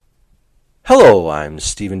Hello, I'm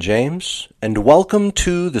Stephen James, and welcome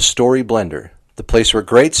to The Story Blender, the place where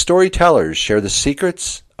great storytellers share the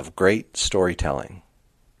secrets of great storytelling.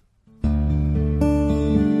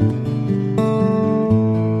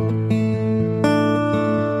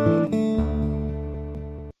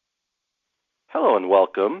 Hello and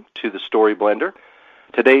welcome to The Story Blender.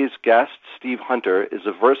 Today's guest, Steve Hunter, is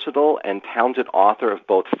a versatile and talented author of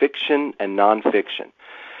both fiction and nonfiction.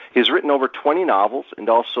 He has written over 20 novels and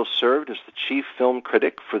also served as the chief film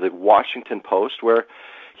critic for the Washington Post, where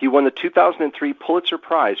he won the 2003 Pulitzer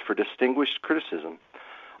Prize for distinguished criticism.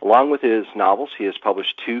 Along with his novels, he has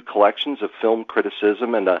published 2 collections of film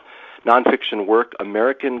criticism and a nonfiction work,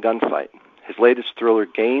 American Gunfight. His latest thriller,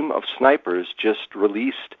 Game of Snipers, just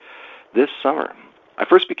released this summer. I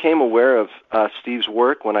first became aware of Steve's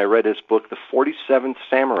work when I read his book, The 47th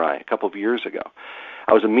Samurai, a couple of years ago.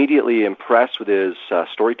 I was immediately impressed with his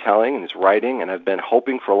storytelling and his writing, and I've been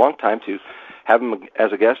hoping for a long time to have him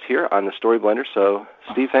as a guest here on the Story Blender. So,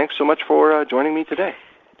 Steve, thanks so much for joining me today.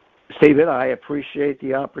 Stephen, I appreciate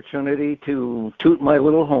the opportunity to toot my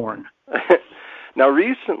little horn. Now,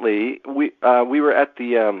 recently, we were at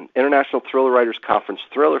the International Thriller Writers Conference,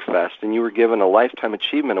 Thriller Fest, and you were given a Lifetime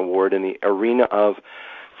Achievement Award in the arena of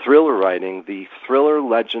thriller writing, the Thriller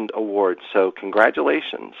Legend Award. So,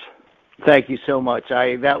 congratulations. Thank you so much.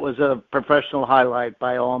 That was a professional highlight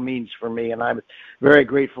by all means for me, and I'm very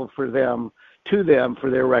grateful to them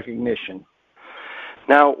for their recognition.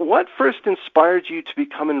 Now, what first inspired you to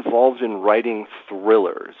become involved in writing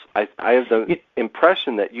thrillers? I have the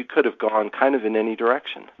impression that you could have gone kind of in any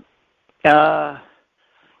direction. Yes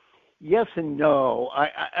and no.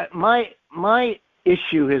 My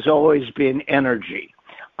issue has always been energy.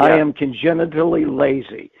 Yeah. I am congenitally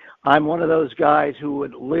lazy. I'm one of those guys who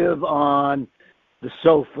would live on the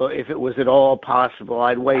sofa if it was at all possible.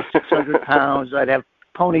 I'd weigh 600 pounds. I'd have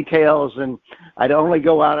ponytails, and I'd only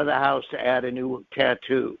go out of the house to add a new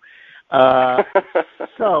tattoo.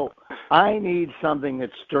 So I need something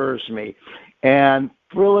that stirs me, and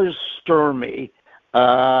thrillers stir me.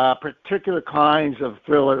 Particular kinds of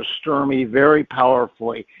thrillers stir me very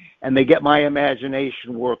powerfully, and they get my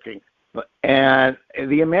imagination working. And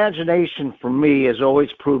the imagination for me has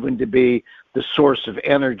always proven to be the source of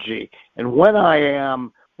energy. And when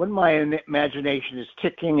my imagination is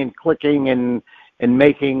ticking and clicking and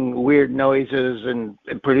making weird noises and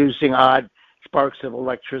producing odd sparks of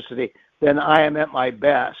electricity, then I am at my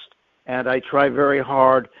best. And I try very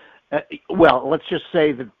hard. Let's just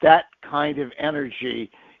say that kind of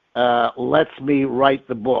energy lets me write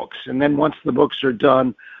the books. And then once the books are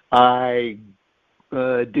done, I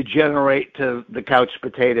degenerate to the couch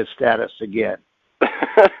potato status again.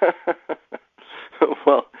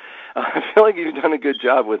 Well, I feel like you've done a good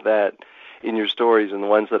job with that in your stories and the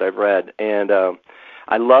ones that I've read, and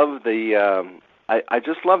I love I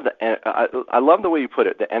just love I love the way you put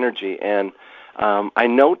it, the energy, and I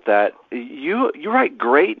note that you write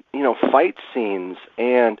great fight scenes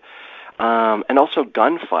and also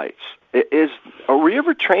gunfights. Were you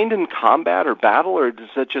ever trained in combat or battle, or does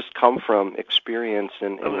that just come from experience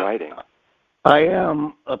in writing? I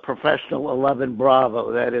am a professional 11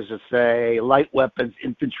 Bravo, that is to say, light weapons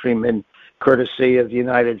infantryman, courtesy of the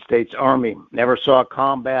United States Army. Never saw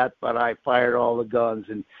combat, but I fired all the guns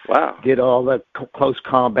and did all the close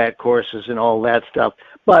combat courses and all that stuff.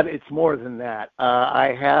 But it's more than that.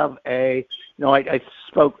 I have I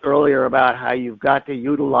spoke earlier about how you've got to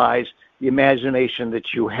utilize the imagination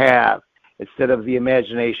that you have instead of the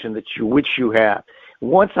imagination that you have.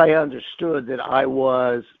 Once I understood that I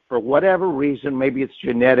was, for whatever reason, maybe it's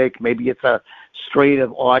genetic, maybe it's a strain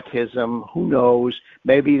of autism, who knows,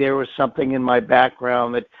 maybe there was something in my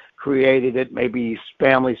background that created it, maybe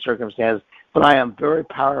family circumstances, but I am very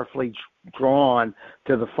powerfully drawn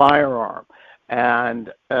to the firearm.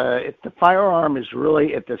 And if the firearm is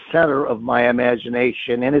really at the center of my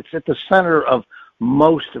imagination, and it's at the center of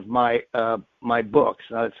most of my books.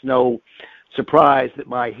 It's no surprise that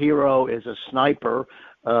my hero is a sniper,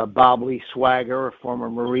 Bob Lee Swagger, a former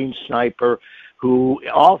Marine sniper, who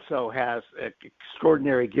also has an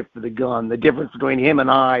extraordinary gift for the gun. The difference between him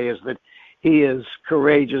and I is that he is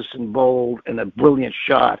courageous and bold and a brilliant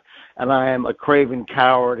shot, and I am a craven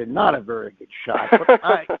coward and not a very good shot.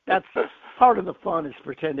 But that's part of the fun, is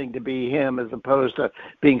pretending to be him as opposed to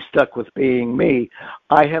being stuck with being me.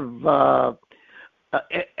 I have...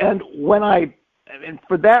 And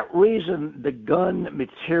for that reason, the gun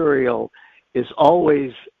material is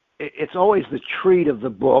always the treat of the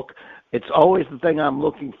book. It's always the thing I'm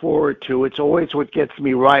looking forward to. It's always what gets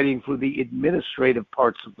me writing through the administrative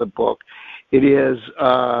parts of the book. It is,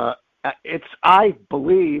 I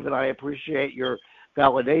believe, and I appreciate your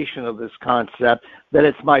validation of this concept, that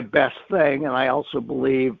it's my best thing, and I also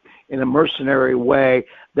believe in a mercenary way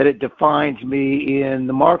that it defines me in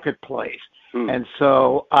the marketplace. And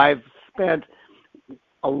so I've spent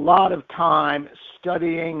a lot of time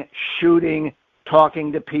studying, shooting,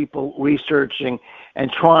 talking to people, researching,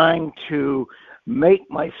 and trying to make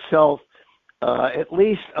myself at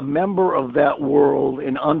least a member of that world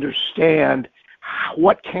and understand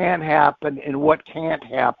what can happen and what can't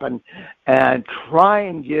happen, and try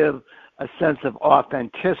and give a sense of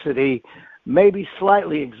authenticity, maybe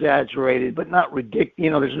slightly exaggerated, but not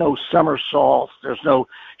ridiculous. There's no somersaults, there's no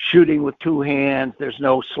shooting with two hands, there's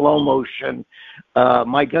no slow motion.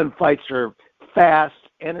 My gunfights are fast,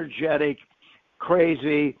 energetic,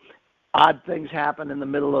 crazy. Odd things happen in the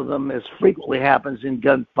middle of them, as frequently happens in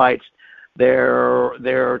gunfights.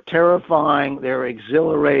 They're terrifying, they're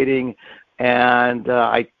exhilarating, and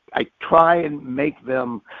I try and make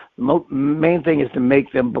them. The main thing is to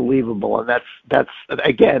make them believable, and that's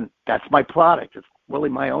my product. It's really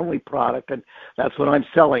my only product, and that's what I'm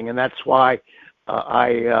selling, and that's why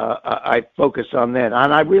I focus on that.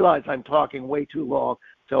 And I realize I'm talking way too long,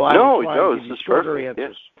 so I'm trying to give you shorter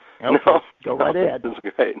answers. Yeah. Okay, go right ahead. That's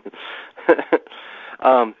great.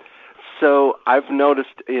 So I've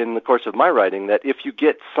noticed in the course of my writing that if you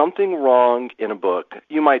get something wrong in a book,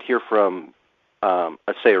 you might hear from,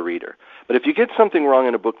 let's say, a reader. But if you get something wrong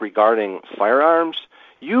in a book regarding firearms,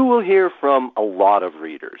 you will hear from a lot of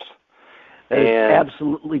readers. That is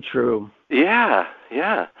absolutely true. Yeah.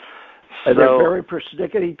 They're very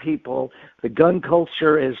persnickety people. The gun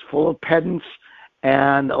culture is full of pedants,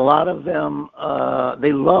 and a lot of them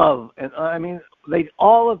they love, and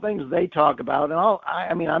all the things they talk about, and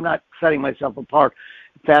I'm not setting myself apart.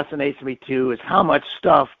 It fascinates me too is how much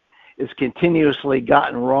stuff is continuously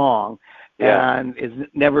gotten wrong and is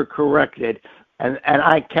never corrected. And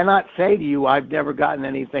I cannot say to you I've never gotten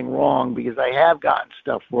anything wrong, because I have gotten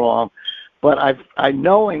stuff wrong, but I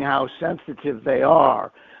knowing how sensitive they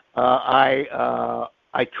are,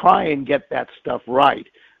 I try and get that stuff right,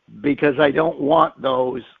 because I don't want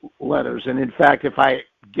those letters. And in fact, if I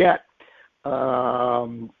get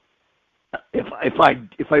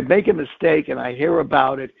if I make a mistake and I hear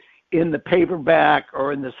about it in the paperback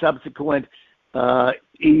or in the subsequent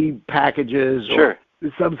e-packages or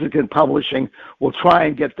the subsequent publishing, we'll try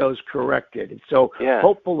and get those corrected. And so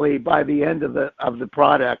hopefully by the end of the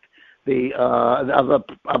product, the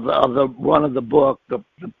run of the book,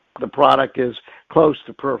 the product is close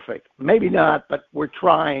to perfect. Maybe not, but we're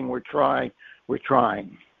trying.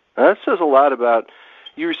 That says a lot about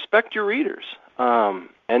you respect your readers, and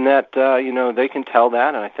that they can tell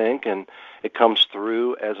that, I think, and it comes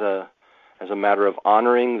through as a matter of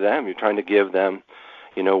honoring them. You're trying to give them,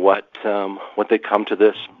 what they come to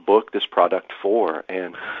this book, this product for.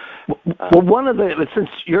 And well, since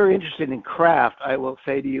you're interested in craft, I will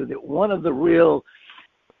say to you that one of the real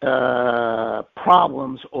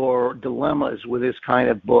problems or dilemmas with this kind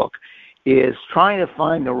of book is trying to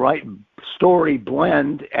find the right story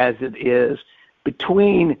blend, as it is,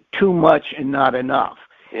 between too much and not enough.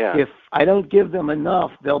 Yeah. If I don't give them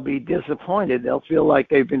enough, they'll be disappointed. They'll feel like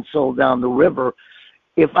they've been sold down the river.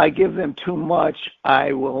 If I give them too much,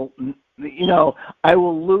 I will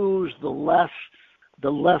lose the less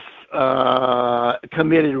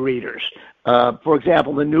committed readers. For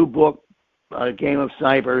example, the new book, Game of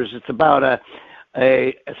Snipers, it's about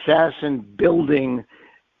a assassin building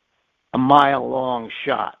a mile-long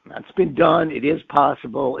shot. That's been done. It is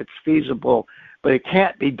possible. It's feasible, but it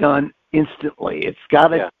can't be done instantly.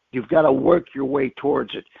 You've got to work your way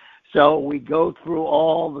towards it. So we go through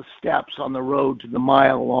all the steps on the road to the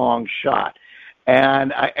mile-long shot.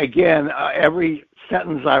 And every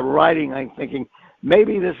sentence I'm writing, I'm thinking,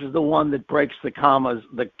 maybe this is the one that breaks the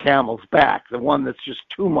camel's back, the one that's just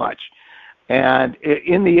too much. And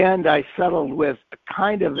in the end, I settled with a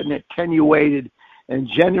kind of an attenuated and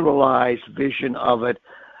generalized version of it.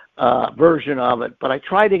 But I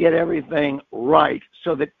try to get everything right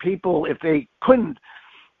so that people, if they couldn't,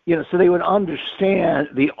 so they would understand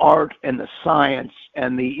the art and the science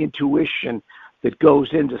and the intuition that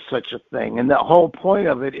goes into such a thing. And the whole point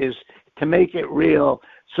of it is to make it real,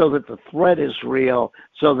 so that the threat is real,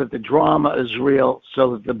 so that the drama is real,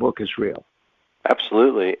 so that the book is real.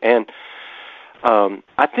 Absolutely. And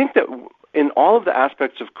I think that in all of the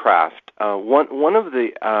aspects of craft, one of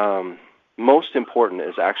the most important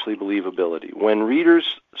is actually believability. When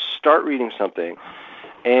readers start reading something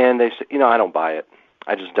and they say, I don't buy it.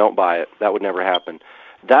 I just don't buy it. That would never happen.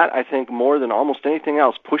 That, I think, more than almost anything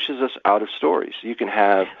else, pushes us out of stories. You can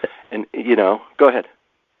have, go ahead.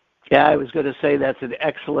 Yeah, I was going to say that's an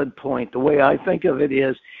excellent point. The way I think of it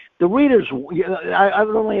is the readers, I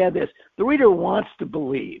would only add this, the reader wants to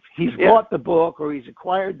believe. He's bought the book or he's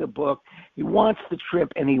acquired the book. He wants the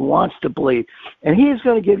trip and he wants to believe. And he is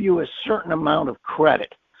going to give you a certain amount of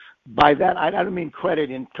credit. By that, I don't mean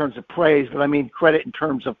credit in terms of praise, but I mean credit in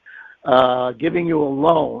terms of giving you a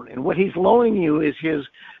loan. And what he's loaning you is his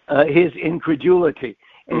incredulity.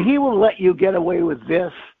 And he will let you get away with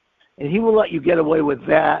this, and he will let you get away with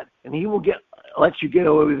that, and he will let you get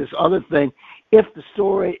away with this other thing if the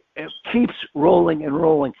story keeps rolling and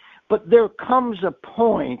rolling. But there comes a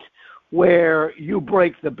point where you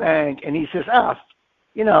break the bank, and he says, I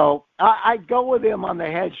go with him on the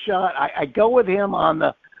headshot. I go with him on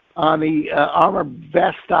the armor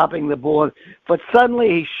vest stopping the bullet, but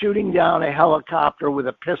suddenly he's shooting down a helicopter with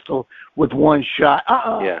a pistol with one shot.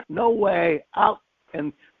 No way, out,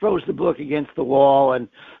 and throws the book against the wall and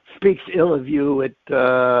speaks ill of you at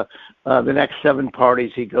the next 7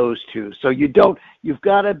 parties he goes to. So you've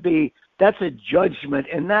got to be, that's a judgment,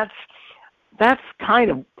 and that's kind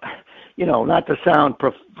of, not to sound,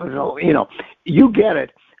 you get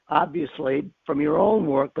it, obviously, from your own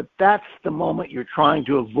work, but that's the moment you're trying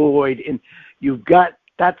to avoid, and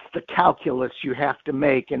that's the calculus you have to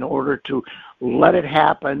make in order to let it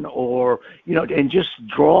happen, or, and just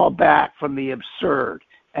draw back from the absurd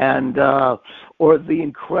and, or the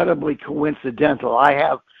incredibly coincidental. I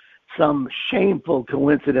have some shameful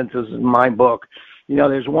coincidences in my book.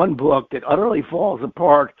 There's one book that utterly falls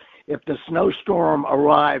apart if the snowstorm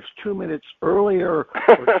arrives 2 minutes earlier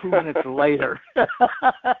or 2 minutes later. And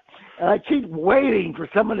I keep waiting for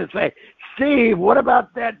someone to say, Steve, what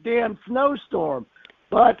about that damn snowstorm?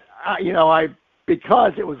 But,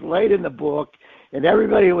 because it was late in the book and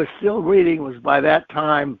everybody was still reading was by that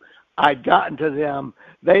time I'd gotten to them,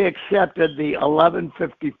 they accepted the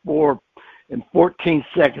 11:54 and 14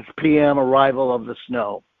 seconds p.m. arrival of the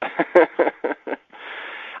snow.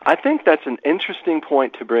 I think that's an interesting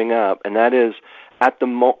point to bring up, and that is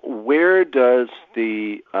where does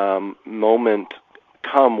the moment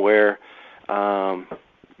come where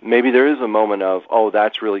maybe there is a moment of,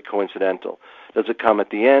 that's really coincidental. Does it come at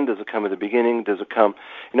the end? Does it come at the beginning? Does it come?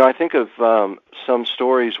 I think of some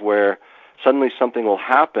stories where suddenly something will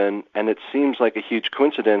happen and it seems like a huge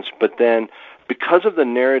coincidence, but then because of the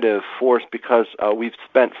narrative force, because we've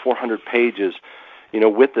spent 400 pages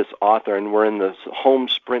with this author, and we're in this home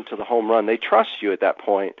sprint to the home run, they trust you at that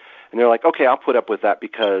point, and they're like, okay, I'll put up with that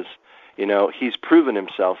because, he's proven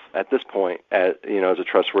himself at this point as a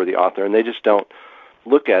trustworthy author, and they just don't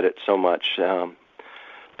look at it so much.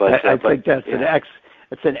 But I think that's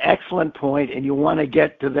an excellent point, and you want to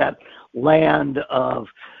get to that land of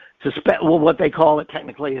what they call it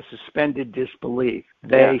technically is suspended disbelief.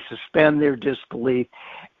 They suspend their disbelief,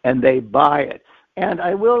 and they buy it. And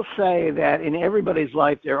I will say that in everybody's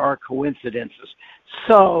life there are coincidences.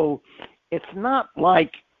 So it's not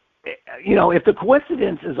like, if the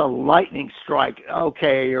coincidence is a lightning strike,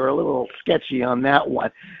 okay, you're a little sketchy on that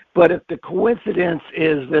one. But if the coincidence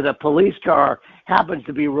is that a police car happens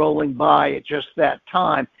to be rolling by at just that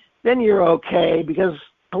time, then you're okay, because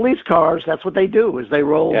police cars, that's what they do, is they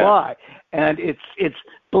roll by. And it's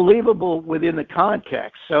believable within the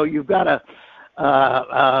context. So you've got to...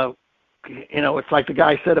 it's like the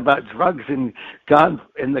guy said about drugs in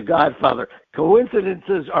The Godfather.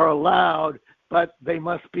 Coincidences are allowed, but they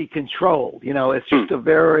must be controlled. It's just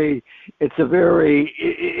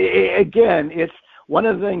again, it's one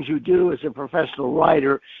of the things you do as a professional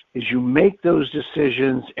writer is you make those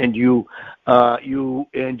decisions, and you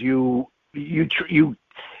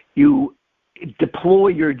deploy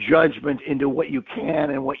your judgment into what you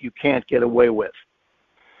can and what you can't get away with.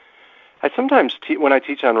 I sometimes, when I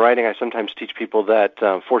teach on writing, I sometimes teach people that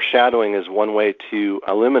foreshadowing is one way to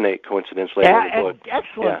eliminate coincidence later in the book.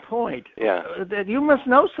 Excellent point. Yeah. You must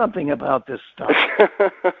know something about this stuff.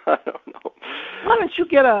 I don't know. Why don't you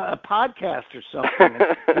get a podcast or something?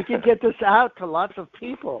 We can get this out to lots of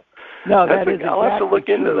people. No, I'll have to look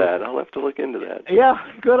into that. Yeah,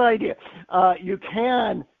 good idea.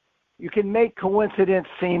 You can make coincidence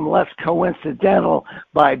seem less coincidental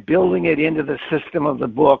by building it into the system of the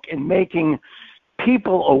book and making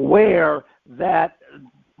people aware that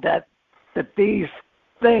these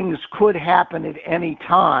things could happen at any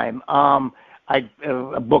time.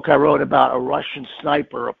 A book I wrote about a Russian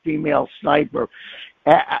sniper, a female sniper.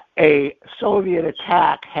 A Soviet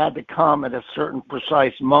attack had to come at a certain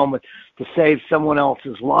precise moment to save someone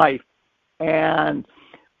else's life, and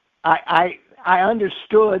I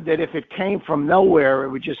understood that if it came from nowhere, it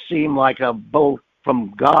would just seem like a bolt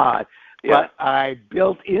from God. Yeah. But I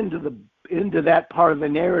built into that part of the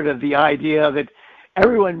narrative the idea that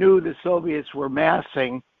everyone knew the Soviets were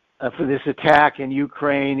massing for this attack in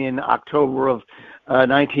Ukraine in October of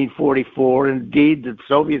 1944. Indeed, the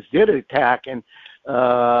Soviets did attack in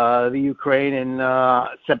the Ukraine in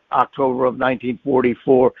October of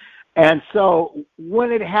 1944. And so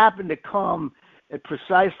when it happened to come at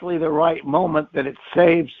precisely the right moment that it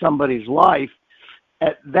saved somebody's life,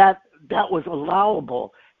 that was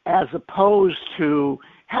allowable, as opposed to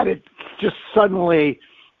had it just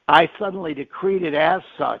I suddenly decreed it as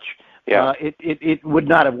such. Yeah. It would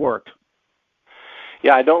not have worked.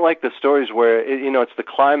 Yeah, I don't like the stories where it's the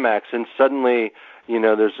climax and suddenly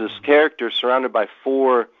there's this character surrounded by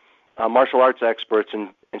four martial arts experts and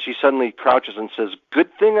she suddenly crouches and says, "Good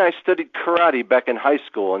thing I studied karate back in high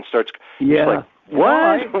school," and starts. Yeah. Like, what? No,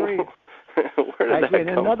 I agree. Where did that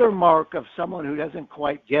come another from? mark of someone who doesn't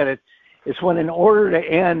quite get it is when, in order to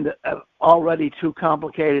end an already too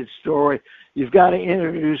complicated story, you've got to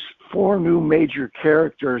introduce four new major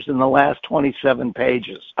characters in the last 27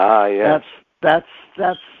 pages. Yeah. That's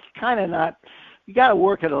kind of not. You got to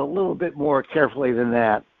work it a little bit more carefully than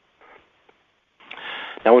that.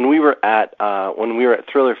 Now, when we were at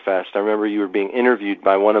Thriller Fest, I remember you were being interviewed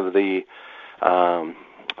by one of the,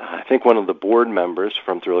 I think one of the board members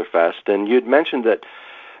from Thriller Fest, and you had mentioned that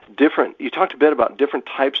you talked a bit about different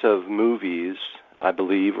types of movies, I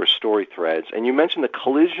believe, or story threads, and you mentioned the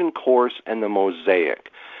collision course and the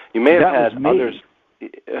mosaic. You may have had others.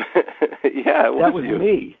 Yeah, that was you.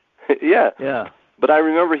 Me. Yeah. Yeah. But I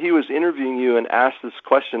remember he was interviewing you and asked this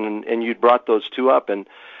question, and you'd brought those two up, and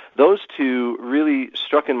those two really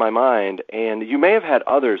struck in my mind, and you may have had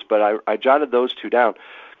others, but I jotted those two down.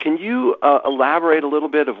 Can you elaborate a little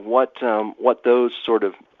bit of what those sort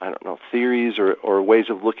of, I don't know, theories or ways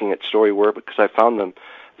of looking at story were, because I found them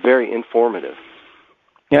very informative.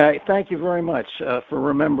 Yeah, thank you very much for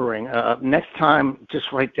remembering. Next time,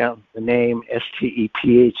 just write down the name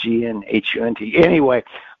Stephenhunt. Anyway,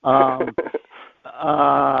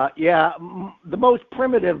 the most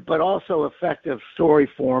primitive but also effective story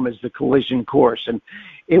form is the collision course, and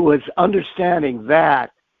it was understanding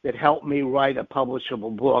that helped me write a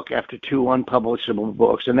publishable book after two unpublishable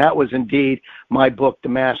books, and that was indeed my book, The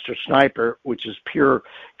Master Sniper, which is pure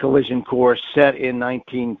collision course set in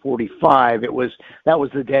 1945. That was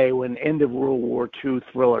the day when end of World War II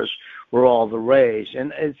thrillers were all the rage,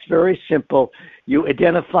 and it's very simple. You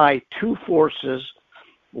identify two forces.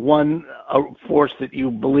 One, a force that you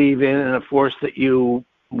believe in and a force that you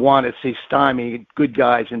want to see stymie, good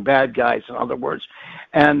guys and bad guys, in other words.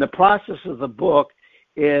 And the process of the book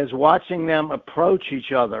is watching them approach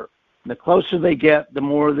each other. And the closer they get, the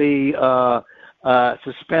more the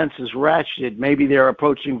suspense is ratcheted. Maybe they're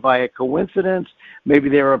approaching via coincidence. Maybe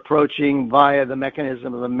they're approaching via the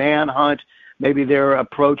mechanism of the manhunt. Maybe they're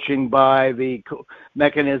approaching by the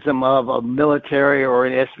mechanism of a military or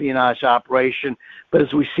an espionage operation. But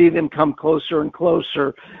as we see them come closer and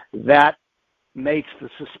closer, that makes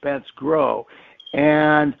the suspense grow.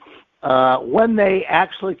 And when they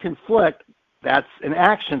actually conflict, that's an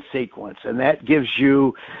action sequence, and that gives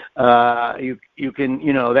you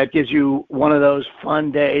that gives you one of those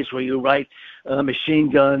fun days where you write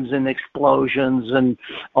machine guns and explosions and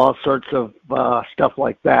all sorts of stuff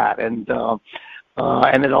like that. And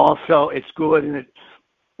it's good, and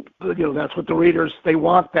that's what the readers, they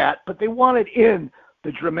want that, but they want it in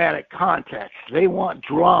the dramatic context. They want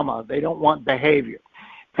drama. They don't want behavior.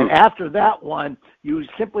 And after that one, you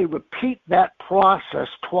simply repeat that process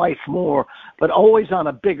twice more, but always on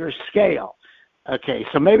a bigger scale. Okay,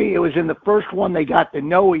 so maybe it was in the first one they got to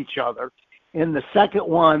know each other. In the second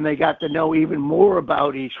one, they got to know even more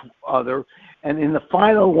about each other. And in the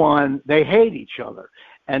final one, they hate each other.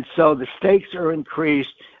 And so the stakes are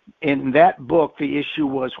increased. In that book, the issue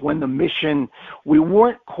was when the mission, we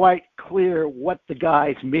weren't quite clear what the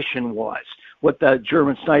guy's mission was, what the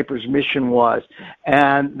German sniper's mission was.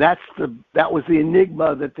 And that was the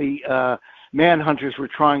enigma that the manhunters were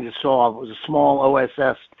trying to solve. It was a small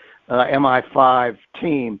OSS MI5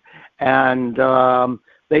 team. And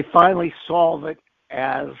they finally solve it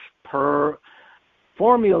as per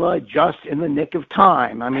formula, just in the nick of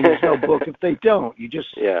time. I mean, there's no book if they don't. You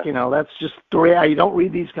just, that's just the reality. You don't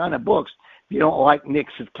read these kind of books if you don't like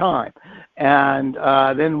nicks of time. And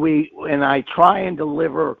then I try and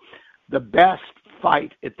deliver the best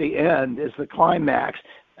fight at the end is the climax.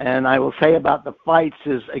 And I will say about the fights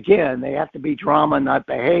is, again, they have to be drama, not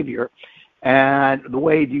behavior. And the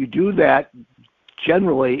way you do that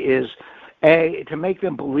generally is, A, to make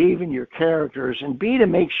them believe in your characters, and B, to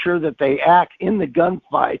make sure that they act in the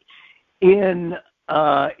gunfight within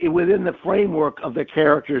the framework of the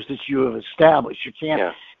characters that you have established. You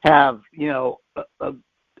can't have,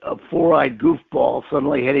 a four-eyed goofball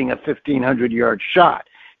suddenly hitting a 1,500-yard shot.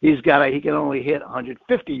 he can only hit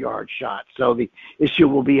 150-yard shots. So the issue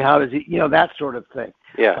will be how does he, that sort of thing.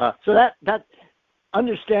 Yeah. So that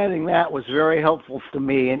understanding that was very helpful to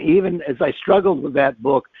me. And even as I struggled with that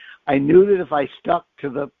book, I knew that if I stuck to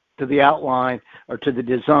the outline or to the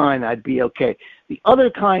design, I'd be okay. The other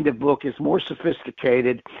kind of book is more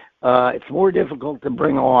sophisticated. It's more difficult to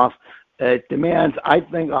bring off. It demands, I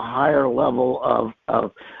think, a higher level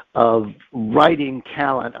of writing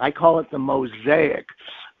talent. I call it the mosaic.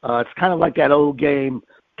 It's kind of like that old game,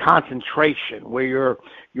 concentration, where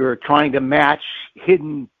you're trying to match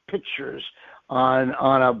hidden pictures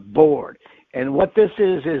on a board. And what this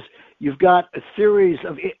is you've got a series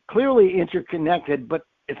of clearly interconnected, but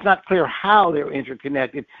it's not clear how they're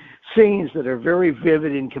interconnected, scenes that are very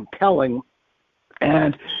vivid and compelling,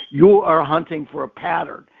 and you are hunting for a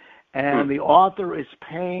pattern. And the author is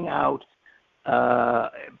paying out,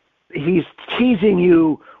 he's teasing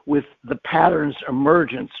you with the pattern's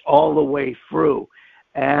emergence all the way through.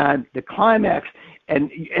 And the climax, and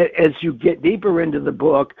as you get deeper into the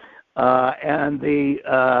book, and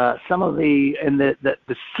some of the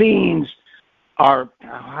scenes are,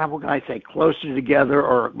 how can I say, closer together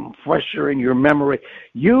or fresher in your memory,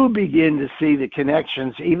 you begin to see the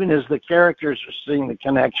connections, even as the characters are seeing the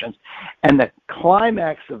connections. And the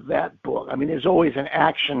climax of that book, I mean, there's always an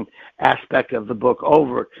action aspect of the book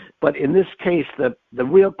over it, but in this case, the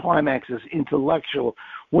real climax is intellectual,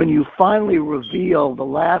 when you finally reveal the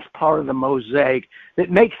last part of the mosaic that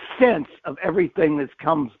makes sense of everything that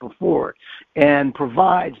comes before it and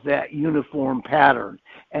provides that uniform pattern.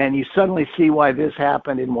 And you suddenly see why this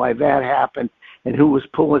happened and why that happened and who was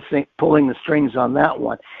pulling the strings on that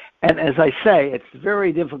one. And as I say, it's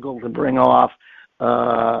very difficult to bring off.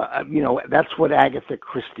 That's what Agatha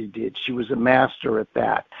Christie did. She was a master at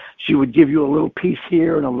that. She would give you a little piece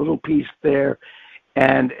here and a little piece there.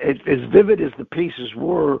 And as vivid as the pieces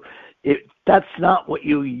were, that's not what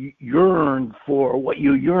you yearned for. What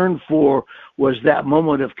you yearned for was that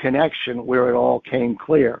moment of connection where it all came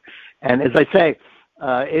clear. And as I say,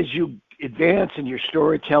 as you advance in your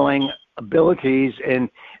storytelling abilities and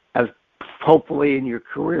hopefully in your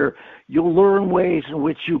career, you'll learn ways in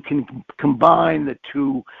which you can combine the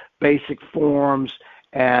two basic forms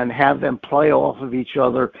and have them play off of each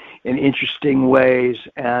other in interesting ways.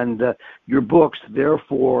 And your books,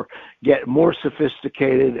 therefore, get more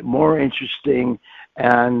sophisticated, more interesting,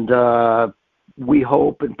 and we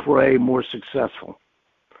hope and pray more successful.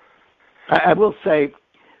 I will say,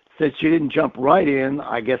 since you didn't jump right in,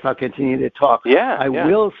 I guess I'll continue to talk. I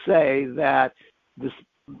will say that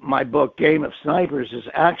my book, Game of Snipers, is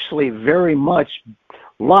actually very much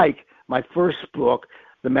like my first book,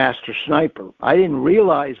 The Master Sniper. I didn't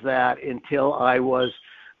realize that until I was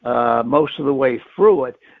most of the way through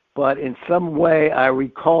it, but in some way I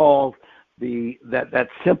recalled that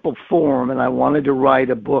simple form, and I wanted to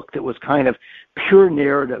write a book that was kind of pure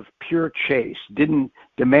narrative, pure chase, didn't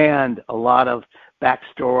demand a lot of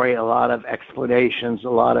backstory, a lot of explanations, a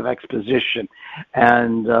lot of exposition.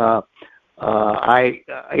 And I,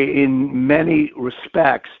 in many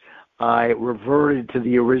respects, I reverted to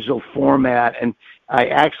the original format, and I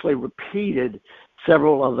actually repeated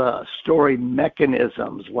several of the story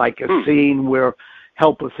mechanisms, like a scene where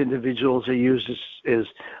helpless individuals are used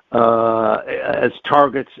as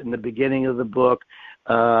targets in the beginning of the book,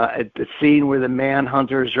 at the scene where the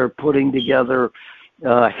manhunters are putting together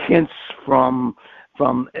hints from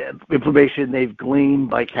information they've gleaned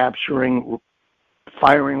by capturing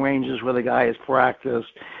firing ranges where the guy has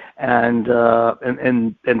practiced, and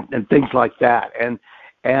things like that.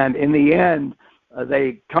 And in the end,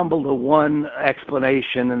 they tumble to one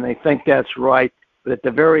explanation and they think that's right, but at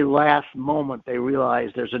the very last moment they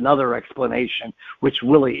realize there's another explanation which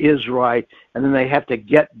really is right, and then they have to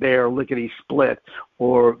get there lickety-split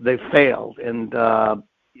or they failed. And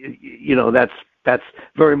that's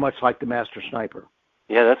very much like The Master Sniper.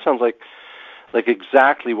 Yeah, that sounds like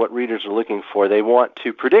exactly what readers are looking for. They want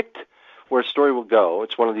to predict where a story will go.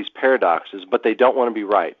 It's one of these paradoxes, but they don't want to be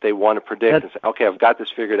right. They want to predict and say, okay, I've got this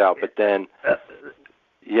figured out, but then,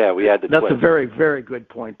 we add the twist. That's a very, very good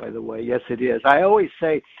point, by the way. Yes, it is. I always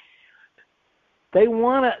say they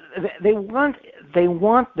want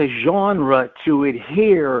the genre to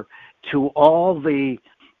adhere to all the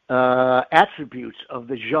attributes of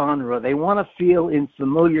the genre. They want to feel in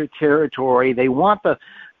familiar territory. They want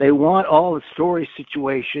all the story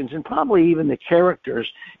situations and probably even the characters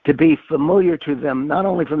to be familiar to them, not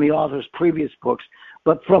only from the author's previous books,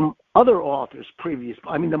 but from other authors' previous.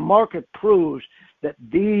 I mean, the market proves that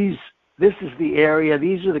this is the area,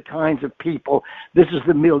 these are the kinds of people, this is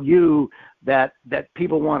the milieu that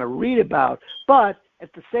people want to read about. But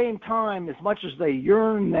at the same time, as much as they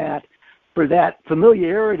yearn for that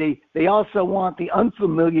familiarity, they also want the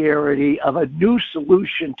unfamiliarity of a new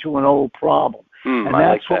solution to an old problem. And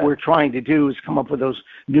that's what we're trying to do, is come up with those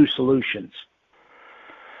new solutions.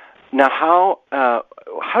 Now,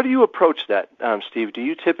 how do you approach that, Steve? Do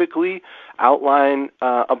you typically outline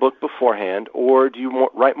a book beforehand, or do you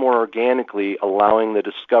write more organically, allowing the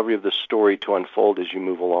discovery of the story to unfold as you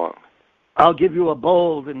move along? I'll give you a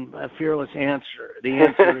bold and a fearless answer. The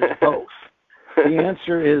answer is both. The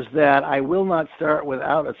answer is that I will not start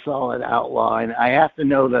without a solid outline. I have to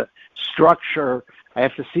know the structure. I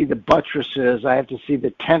have to see the buttresses. I have to see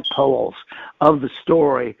the tent poles of the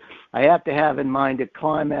story. I have to have in mind a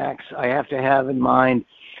climax. I have to have in mind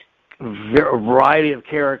a variety of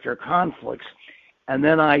character conflicts. And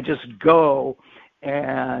then I just go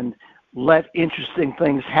and let interesting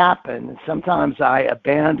things happen. And sometimes I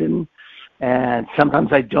abandon, and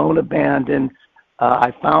sometimes I don't abandon.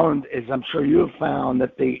 I found, as I'm sure you have found,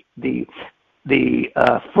 that the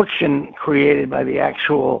friction created by the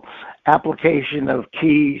actual application of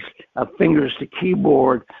keys, of fingers to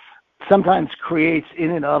keyboard, sometimes creates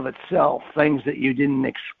in and of itself things that you didn't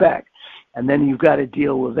expect. And then you've got to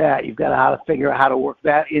deal with that. You've got to figure out how to work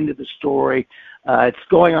that into the story. It's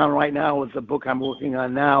going on right now with the book I'm working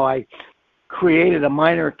on now. I created a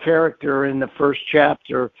minor character in the first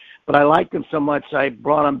chapter, but I liked him so much I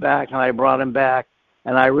brought him back,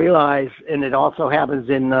 and I realized, and it also happens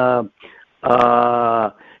in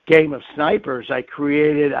Game of Snipers, I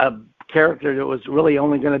created a character that was really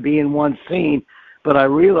only going to be in one scene, but I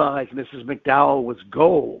realized Mrs. McDowell was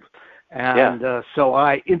gold, and so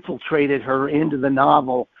I infiltrated her into the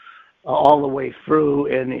novel all the way through,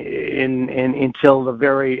 and until the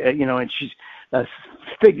very, and she's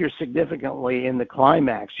figures significantly in the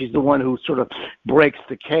climax. She's the one who sort of breaks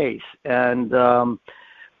the case, and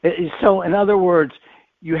so in other words,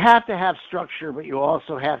 you have to have structure, but you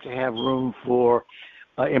also have to have room for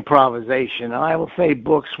improvisation. And I will say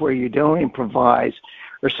books where you don't improvise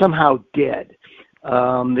are somehow dead.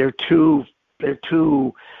 They're too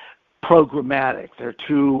programmatic. They're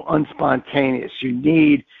too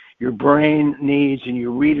unspontaneous. Your brain needs and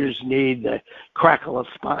your readers need the crackle of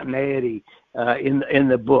spontaneity in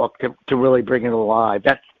the book to really bring it alive.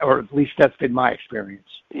 Or at least that's been my experience.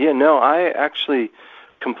 Yeah, no, I actually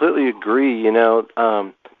completely agree.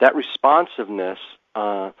 That responsiveness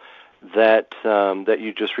that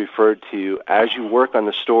you just referred to, as you work on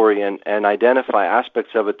the story and identify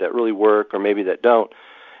aspects of it that really work or maybe that don't,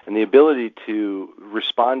 and the ability to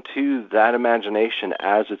respond to that imagination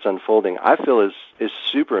as it's unfolding, I feel is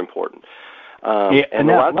super important. And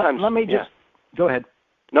a lot of times, let me just go ahead.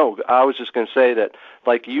 No, I was just going to say that,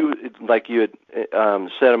 like you had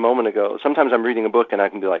said a moment ago, sometimes I'm reading a book and I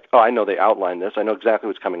can be like, oh, I know they outlined this. I know exactly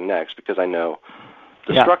what's coming next because I know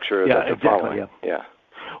the structure that they're following. Yeah.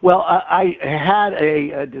 Well, I had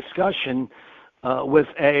a discussion with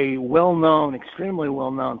a well-known, extremely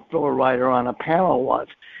well-known thriller writer on a panel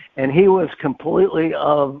once, and he was completely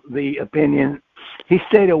of the opinion, he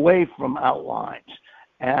stayed away from outlines.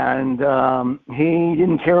 And he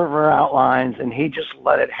didn't care for outlines, and he just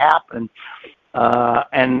let it happen.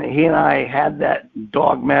 And he and I had that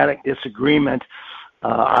dogmatic disagreement.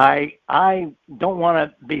 I don't want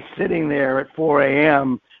to be sitting there at 4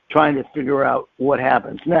 a.m. trying to figure out what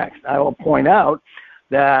happens next. I will point out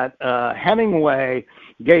that Hemingway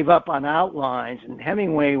gave up on outlines, and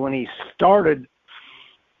Hemingway, when he started,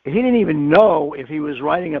 he didn't even know if he was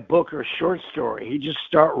writing a book or a short story. He'd just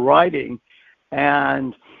start writing,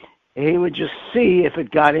 and he would just see if it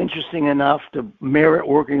got interesting enough to merit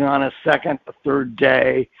working on a second, a third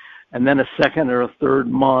day, and then a second or a third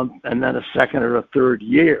month, and then a second or a third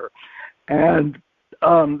year. And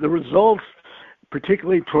the results,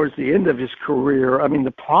 particularly towards the end of his career, I mean,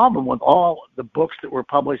 the problem with all the books that were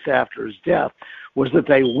published after his death was that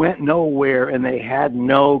they went nowhere and they had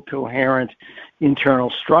no coherent internal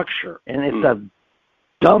structure. And if the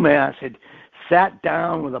dumbass had sat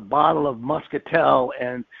down with a bottle of Muscatel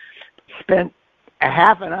and spent a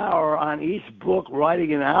half an hour on each book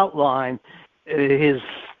writing an outline, his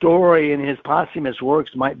story and his posthumous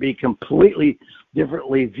works might be completely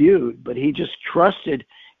differently viewed. But he just trusted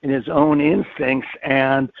in his own instincts,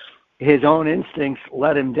 and his own instincts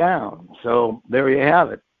let him down. So there you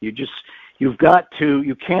have it. You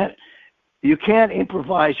can't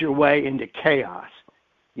improvise your way into chaos.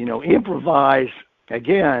 Improvise.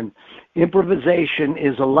 Again, improvisation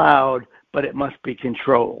is allowed, but it must be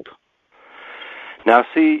controlled. Now,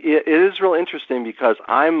 see, it is real interesting because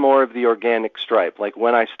I'm more of the organic stripe. Like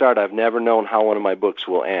when I start, I've never known how one of my books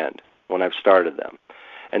will end when I've started them.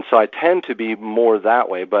 And so I tend to be more that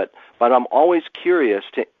way, but I'm always curious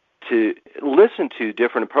to listen to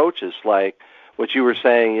different approaches, like what you were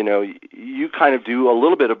saying. You kind of do a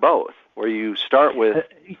little bit of both, where you start with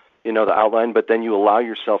the outline, but then you allow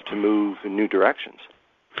yourself to move in new directions.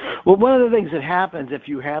 Well, one of the things that happens if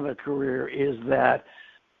you have a career is that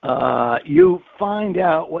you find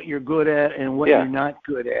out what you're good at and what you're not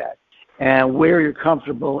good at, and where you're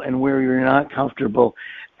comfortable and where you're not comfortable.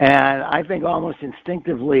 And I think almost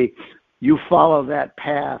instinctively you follow that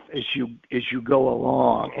path as you go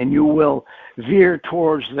along, and you will veer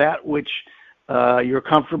towards that which you're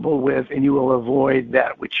comfortable with, and you will avoid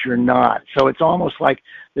that which you're not. So it's almost like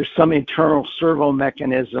there's some internal servo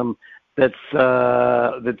mechanism that's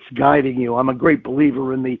guiding you. I'm a great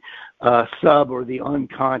believer in the sub or the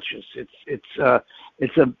unconscious. It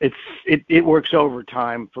works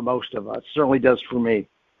overtime for most of us. Certainly does for me.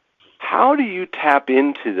 How do you tap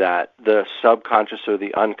into that, the subconscious or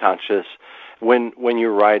the unconscious, when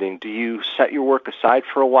you're writing? Do you set your work aside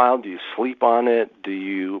for a while? Do you sleep on it? Do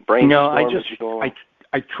you brainstorm?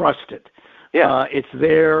 I trust it. Yeah, it's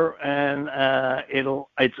there, and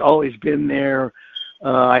it's always been there.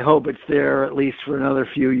 I hope it's there at least for another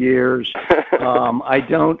few years. I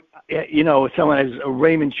don't, someone has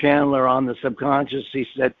Raymond Chandler on the subconscious. He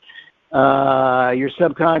said, your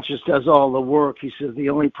subconscious does all the work. He says the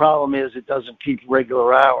only problem is it doesn't keep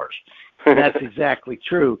regular hours. And that's exactly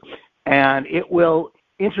true. And it will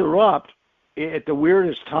interrupt at the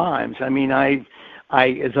weirdest times. I mean, I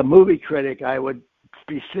as a movie critic, I would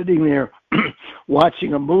be sitting there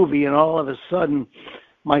watching a movie, and all of a sudden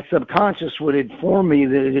my subconscious would inform me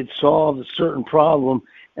that it had solved a certain problem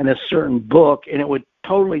in a certain book, and it would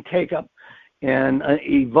totally take up and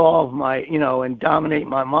evolve my, and dominate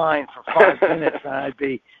my mind for 5 minutes, and I'd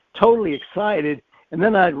be totally excited, and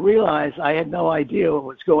then I'd realize I had no idea what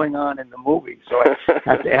was going on in the movie. So I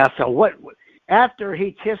have to ask, so what after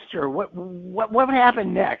he kissed her, what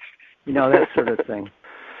happened next? That sort of thing.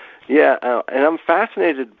 Yeah, and I'm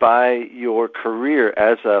fascinated by your career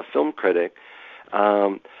as a film critic.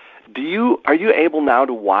 Are you able now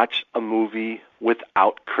to watch a movie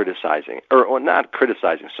without criticizing, or not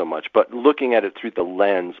criticizing so much, but looking at it through the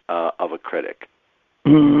lens of a critic?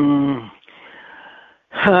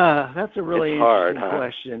 That's a really interesting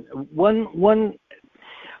question.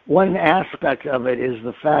 One aspect of it is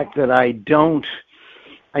the fact that I don't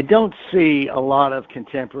see a lot of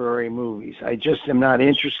contemporary movies. I just am not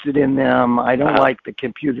interested in them. I don't like the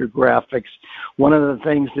computer graphics. One of the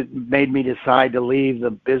things that made me decide to leave the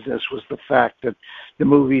business was the fact that the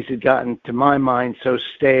movies had gotten, to my mind, so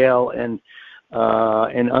stale and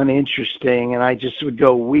uninteresting, and I just would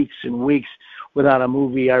go weeks and weeks without a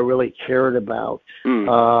movie I really cared about.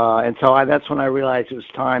 And so that's when I realized it was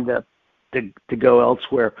time to go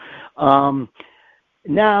elsewhere.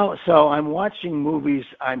 Now, so I'm watching movies,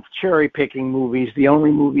 I'm cherry-picking movies. The only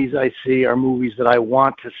movies I see are movies that I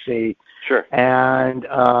want to see. Sure. And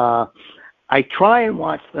I try and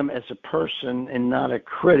watch them as a person and not a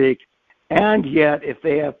critic. And yet, if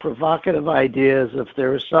they have provocative ideas, if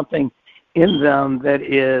there is something in them that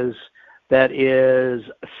is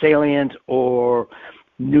salient or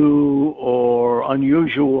new or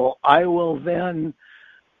unusual, I will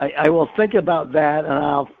think about that, and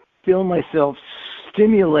I'll feel myself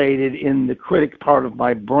stimulated in the critic part of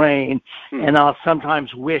my brain, and I'll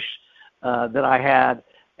sometimes wish that I had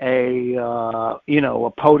a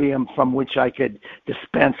podium from which I could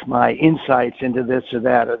dispense my insights into this or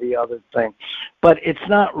that or the other thing. But it's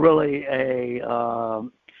not really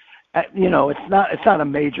it's not a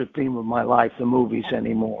major theme of my life, the movies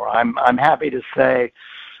anymore. I'm happy to say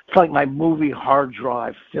it's like my movie hard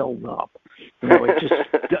drive filled up. It just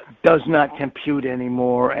does not compute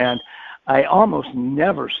anymore, and I almost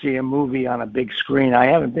never see a movie on a big screen. I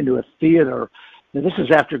haven't been to a theater. Now, this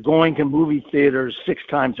is after going to movie theaters 6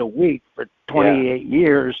 times a week for 28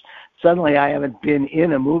 years. Suddenly I haven't been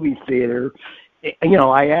in a movie theater.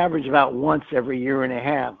 I average about once every year and a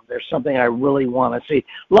half. There's something I really want to see.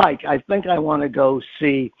 Like, I think I want to go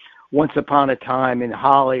see Once Upon a Time in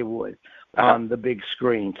Hollywood on the big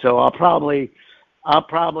screen. So I'll probably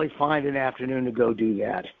find an afternoon to go do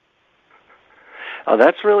that. Oh,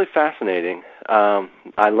 that's really fascinating.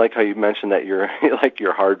 I like how you mentioned that your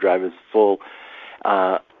hard drive is full.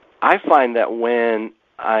 I find that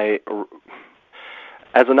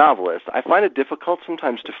as a novelist, I find it difficult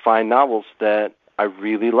sometimes to find novels that I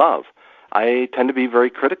really love. I tend to be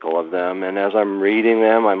very critical of them, and as I'm reading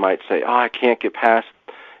them, I might say, I can't get past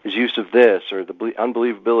his use of this or the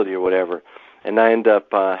unbelievability or whatever, and I end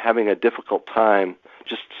up having a difficult time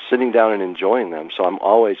just sitting down and enjoying them. So I'm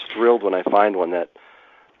always thrilled when I find one that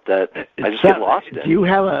that I just get lost in. Do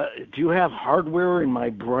you have hardware in my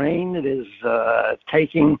brain that is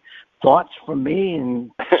taking thoughts from me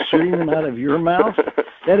and shooting them out of your mouth?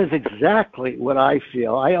 That is exactly what I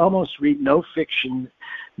feel. I almost read no fiction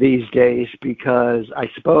these days because I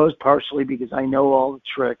suppose partially because I know all the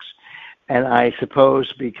tricks, and I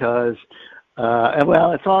suppose because,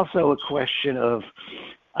 well, it's also a question of,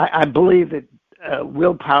 I believe that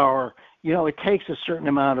willpower, it takes a certain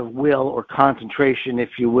amount of will or concentration,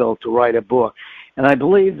 if you will, to write a book. And I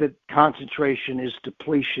believe that concentration is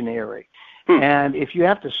depletionary. And if you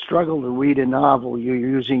have to struggle to read a novel, you're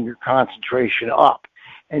using your concentration up.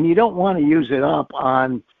 And you don't want to use it up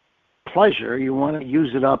on pleasure. You want to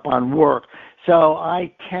use it up on work. So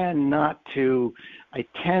I tend not to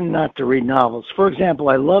read novels. For example,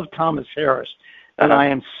 I love Thomas Harris, and I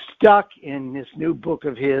am stuck in this new book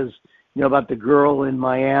of his, about the girl in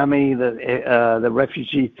Miami, the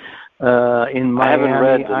refugee in Miami. I haven't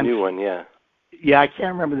read the new one, yeah. Yeah, I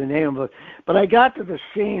can't remember the name of it, but I got to the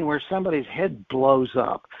scene where somebody's head blows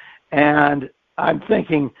up, and I'm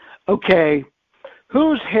thinking, okay,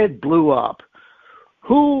 whose head blew up?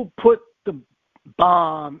 Who put the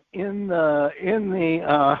bomb in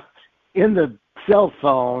the cell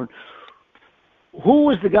phone? Who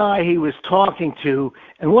was the guy he was talking to?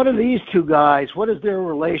 And what are these two guys? What is their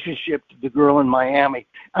relationship to the girl in Miami?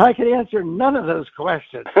 And I could answer none of those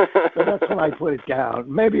questions. So that's when I put it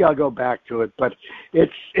down. Maybe I'll go back to it. But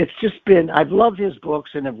it's just been, I've loved his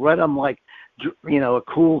books and have read them like, a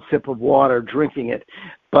cool sip of water, drinking it.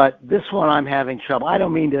 But this one I'm having trouble. I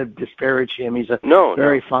don't mean to disparage him. He's a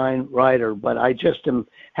very fine writer, but I just am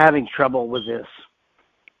having trouble with this.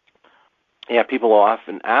 Yeah, people will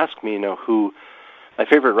often ask me, who my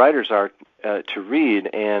favorite writers are to read,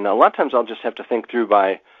 and a lot of times I'll just have to think through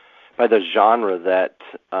by the genre that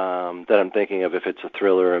I'm thinking of, if it's a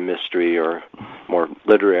thriller or a mystery or more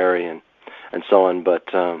literary and so on.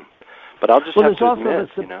 But I'll just have to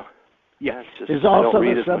admit, yeah, there's also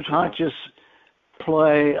the subconscious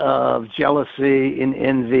play of jealousy and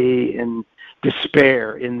envy and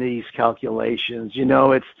despair in these calculations.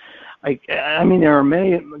 It's I mean, there are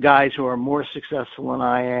many guys who are more successful than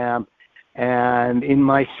I am, and in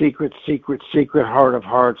my secret heart of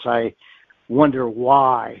hearts, I wonder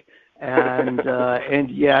why. And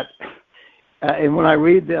and yet, and when I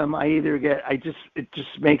read them, it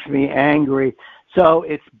just makes me angry. So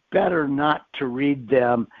it's better not to read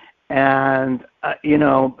them. And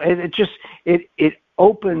it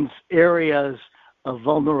opens areas of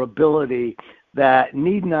vulnerability that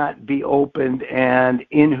need not be opened, and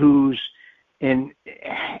in whose hands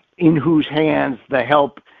the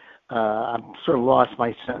help. I'm sort of lost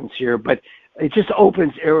my sentence here, but it just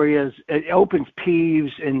opens areas. It opens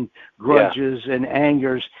peeves and grudges and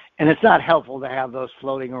angers, and it's not helpful to have those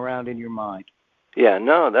floating around in your mind. Yeah,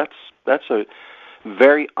 no, that's a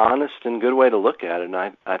very honest and good way to look at it. And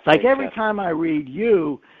I think like every time I read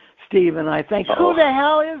you, Stephen, I think, who the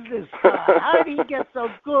hell is this guy? How did he get so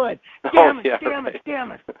good? Damn it.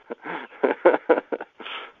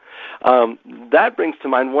 That brings to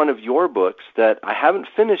mind one of your books that I haven't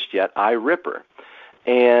finished yet, I, Ripper.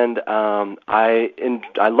 And I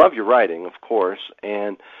love your writing, of course,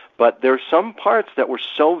 but there are some parts that were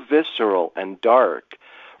so visceral and dark,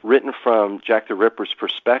 written from Jack the Ripper's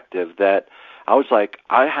perspective, that I was like,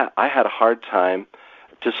 I had a hard time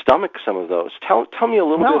to stomach some of those. Tell me a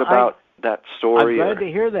little bit about that story. I'm glad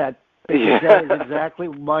to hear that, because that is exactly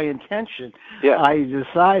my intention. Yeah. I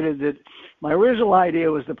decided that my original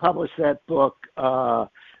idea was to publish that book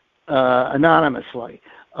anonymously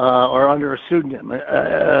or under a pseudonym,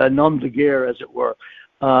 nom de guerre, as it were.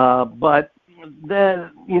 But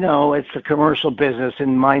then, it's a commercial business,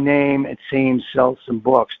 and my name, it seems, sells some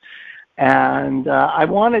books. And I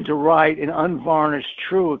wanted to write an unvarnished,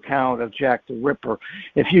 true account of Jack the Ripper.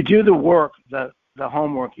 If you do the work, the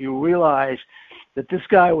homework, you realize that this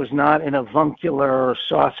guy was not an avuncular,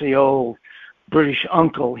 saucy old British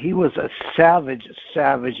uncle. He was a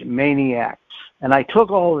savage maniac. And I took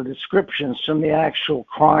all the descriptions from the actual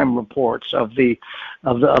crime reports of the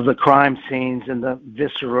crime scenes and the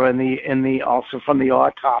viscera and the also from the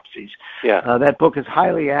autopsies. Yeah. That book is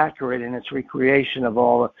highly accurate in its recreation of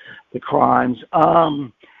all the crimes.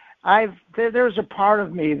 There's a part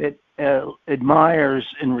of me that admires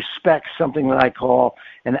and respects something that I call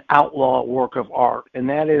an outlaw work of art, and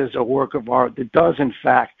that is a work of art that does in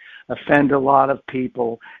fact offend a lot of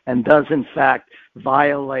people and does in fact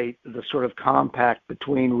violate the sort of compact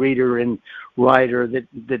between reader and writer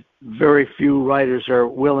that very few writers are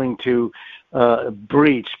willing to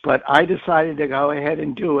breach. But I decided to go ahead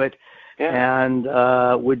and do it, and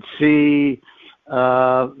would see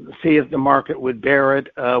see if the market would bear it,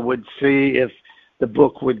 would see if the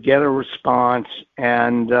book would get a response,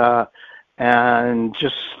 and as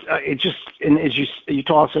you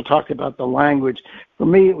also talked about the language. For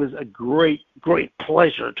me, it was a great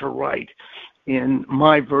pleasure to write in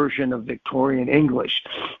my version of Victorian English,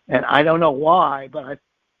 and I don't know why, but I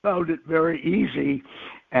found it very easy,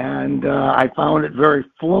 and I found it very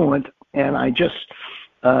fluent, and it just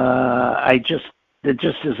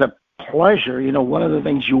is a pleasure. One of the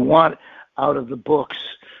things you want out of the books,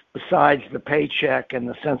 besides the paycheck and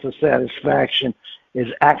the sense of satisfaction, is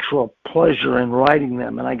actual pleasure in writing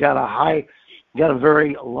them, and I got a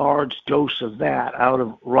very large dose of that out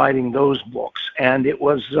of writing those books, and it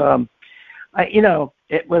was,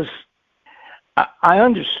 I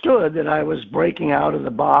understood that I was breaking out of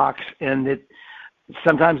the box, and that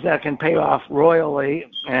sometimes that can pay off royally,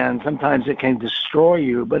 and sometimes it can destroy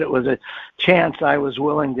you, but it was a chance I was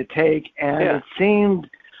willing to take, and It seemed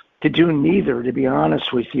to do neither, to be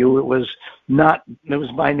honest with you. It was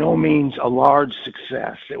by no means a large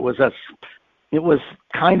success. It was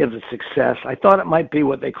kind of a success. I thought it might be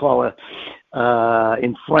what they call in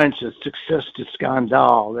French, a succès de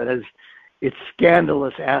scandale. That is, its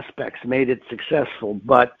scandalous aspects made it successful,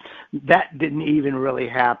 but that didn't even really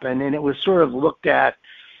happen, and it was sort of looked at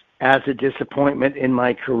as a disappointment in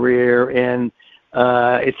my career, and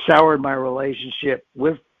it soured my relationship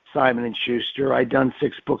with Simon & Schuster. I'd done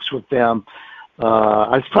 6 books with them.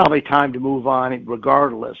 It's probably time to move on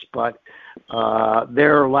regardless, but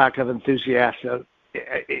their lack of enthusiasm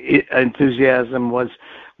was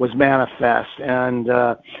manifest, and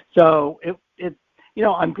so it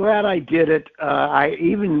I'm glad I did it.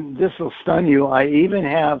 This will stun you, I even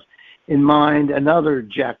have in mind another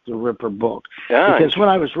Jack the Ripper book, because when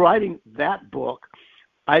I was writing that book,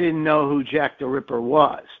 I didn't know who Jack the Ripper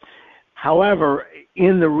was. However,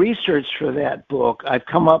 in the research for that book, I've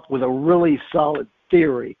come up with a really solid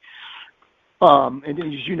theory. And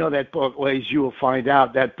as you know, that book, well, as you will find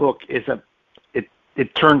out, that book is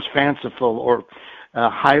it turns fanciful or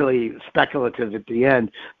highly speculative at the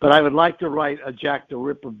end. But I would like to write a Jack the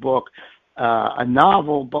Ripper book, a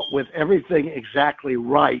novel, but with everything exactly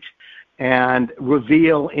right, and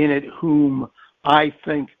reveal in it whom I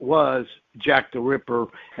think was Jack the Ripper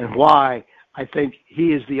and why I think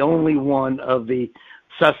he is the only one of the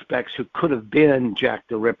suspects who could have been Jack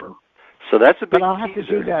the Ripper. So that's a big But I'll have to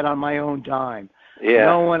do that on my own dime.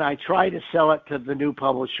 Yeah. When I tried to sell it to the new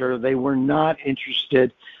publisher, they were not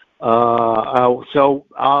interested. So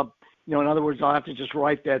in other words, I'll have to just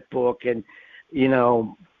write that book and,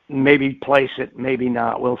 maybe place it, maybe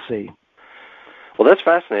not. We'll see. Well, that's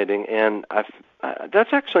fascinating, and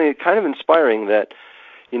that's actually kind of inspiring that,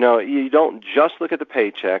 you don't just look at the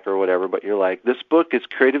paycheck or whatever, but you're like, this book is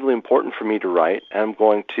creatively important for me to write, and I'm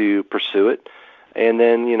going to pursue it, and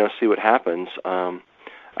then, see what happens. I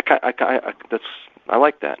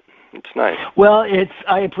like that. It's nice. Well,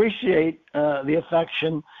 I appreciate the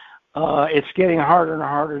affection. It's getting harder and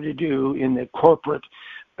harder to do in the corporate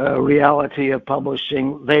reality of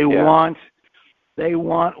publishing. They want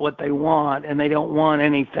what they want, and they don't want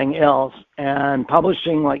anything else. And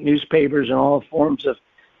publishing, like newspapers and all forms of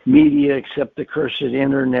media except the cursed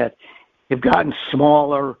internet, have gotten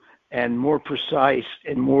smaller and more precise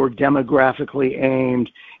and more demographically aimed,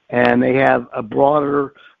 and they have a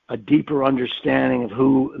deeper understanding of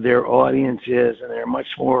who their audience is, and they're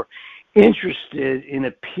much more interested in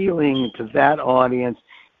appealing to that audience,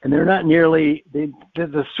 and they're not nearly the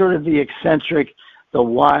sort of the eccentric, the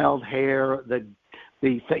wild hair, they'd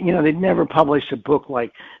never publish a book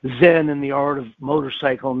like Zen and the Art of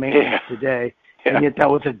Motorcycle Maintenance Today, and yet that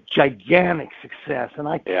was a gigantic success. And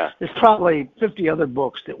there's probably 50 other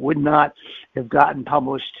books that would not have gotten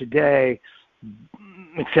published today,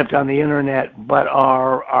 except on the internet, but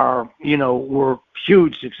were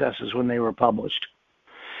huge successes when they were published.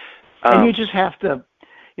 And you just have to,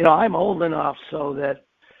 I'm old enough so that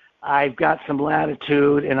I've got some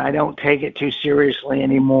latitude and I don't take it too seriously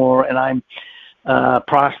anymore, and I'm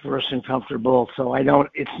prosperous and comfortable. So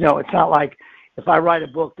it's not like if I write a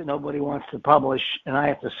book that nobody wants to publish and I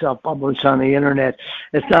have to self-publish on the internet,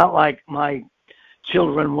 it's not like my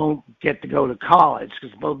children won't get to go to college,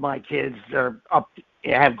 because both my kids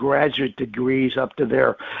have graduate degrees up to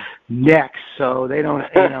their necks, so they don't,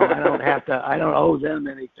 I don't owe them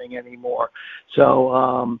anything anymore.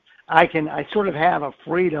 So I sort of have a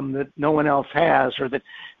freedom that no one else has, or that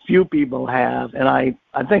few people have, and I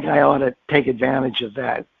think I ought to take advantage of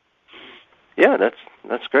that. Yeah,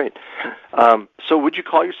 that's great. So would you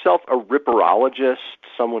call yourself a ripperologist,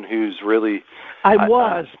 someone who's really... I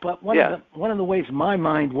was, but one of the ways my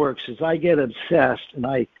mind works is I get obsessed, and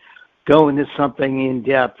I go into something in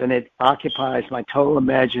depth, and it occupies my total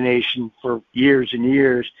imagination for years and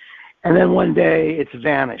years. And then one day it's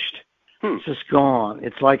vanished. It's just gone.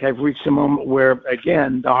 It's like I've reached a moment where,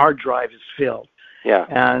 again, the hard drive is filled. Yeah.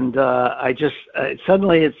 And I just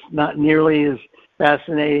suddenly it's not nearly as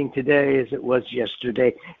fascinating today as it was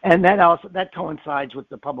yesterday. And that coincides with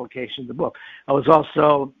the publication of the book. I was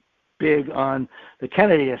also big on the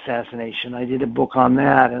Kennedy assassination. I did a book on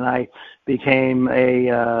that, and I became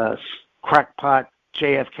a crackpot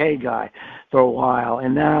JFK guy for a while.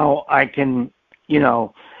 And now I can,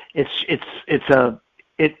 the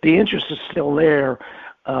interest is still there,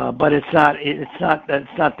 but it's not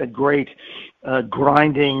the great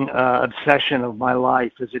grinding obsession of my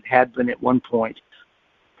life as it had been at one point.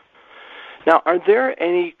 Now, are there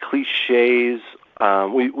any cliches?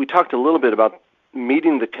 We talked a little bit about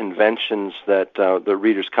meeting the conventions that the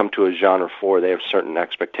readers come to a genre for. They have certain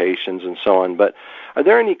expectations and so on. But are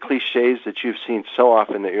there any cliches that you've seen so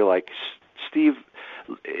often that you're like, Steve,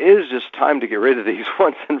 it is just time to get rid of these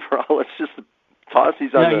once and for all. Let's just toss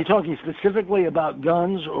these on. Now, you're talking specifically about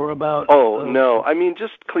guns or about... Oh, no. I mean,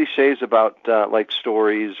 just cliches about, like,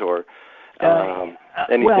 stories or anything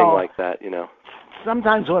like that,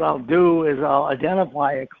 Sometimes what I'll do is I'll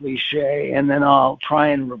identify a cliche, and then I'll try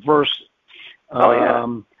and reverse it.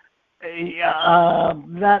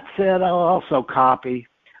 That said, I'll also copy.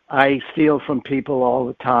 I steal from people all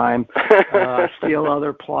the time. I steal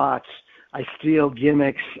other plots. I steal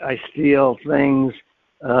gimmicks. I steal things.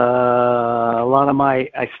 I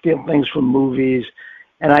steal things from movies,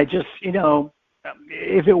 and I just,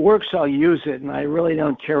 if it works, I'll use it. And I really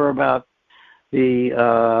don't care about I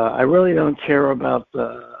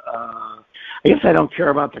guess I don't care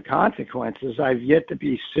about the consequences. I've yet to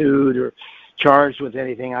be sued or charged with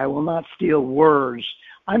anything. I will not steal words.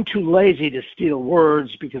 I'm too lazy to steal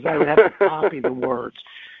words because I would have to copy the words.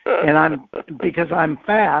 And because I'm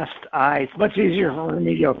fast, it's much easier for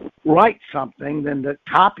me to write something than to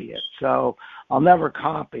copy it. So I'll never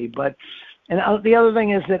copy. And the other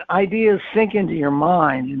thing is that ideas sink into your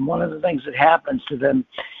mind, and one of the things that happens to them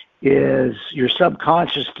is your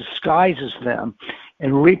subconscious disguises them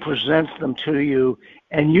and represents them to you,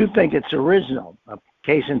 and you think it's original. A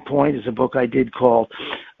case in point is a book I did called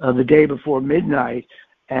The Day Before Midnight.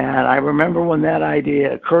 And I remember when that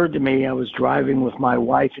idea occurred to me, I was driving with my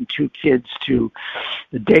wife and 2 kids to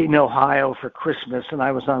Dayton, Ohio for Christmas, and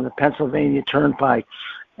I was on the Pennsylvania Turnpike.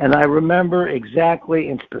 And I remember exactly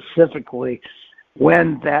and specifically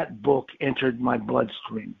when that book entered my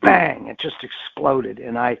bloodstream. Bang! It just exploded.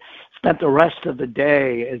 And I spent the rest of the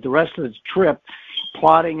day, the rest of the trip,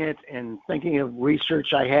 plotting it and thinking of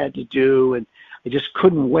research I had to do, and I just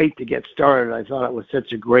couldn't wait to get started. I thought it was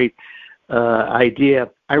such a great idea.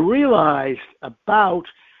 I realized about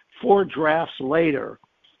 4 drafts later,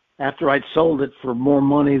 after I'd sold it for more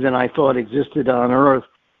money than I thought existed on Earth,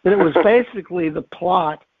 that it was basically the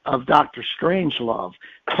plot of Dr. Strangelove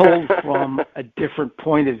told from a different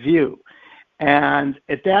point of view. And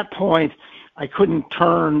at that point, I couldn't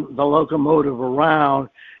turn the locomotive around,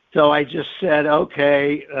 so I just said,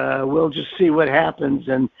 okay, we'll just see what happens,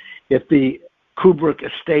 and if the Kubrick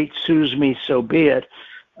estate sues me, so be it.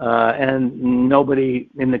 And nobody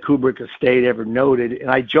in the Kubrick estate ever noted, and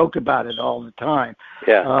I joke about it all the time.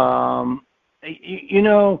 Yeah.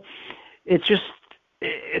 It's just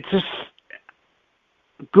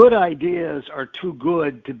good ideas are too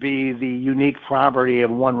good to be the unique property of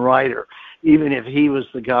one writer, even if he was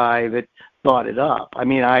the guy that thought it up. I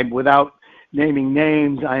mean, without naming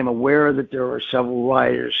names, I am aware that there are several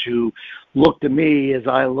writers who look to me as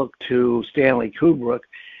I look to Stanley Kubrick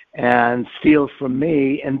and steal from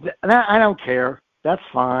me, and I don't care. That's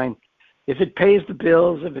fine. If it pays the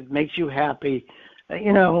bills, if it makes you happy,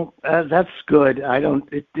 that's good.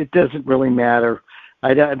 It doesn't really matter.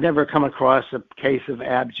 I've never come across a case of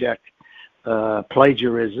abject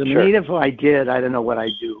plagiarism. Sure. And even if I did, I don't know what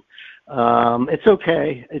I'd do. It's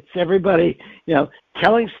okay. It's everybody,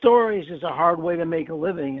 telling stories is a hard way to make a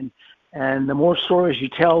living, and the more stories you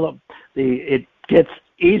tell, it gets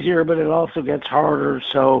easier, but it also gets harder,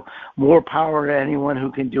 so more power to anyone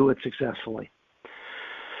who can do it successfully.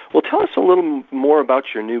 Well, tell us a little more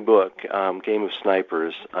about your new book, Game of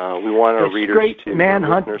Snipers. We want our readers great to...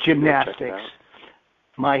 manhunt gymnastics.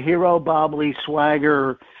 My hero, Bob Lee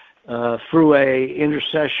Swagger, through a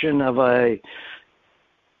intercession of an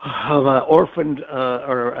orphaned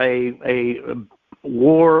or a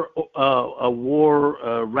war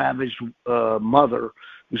ravaged mother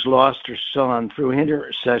who's lost her son, through her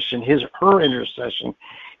intercession,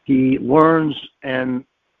 he learns, and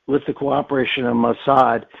with the cooperation of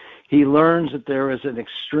Mossad, he learns that there is an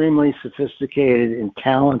extremely sophisticated and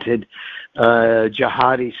talented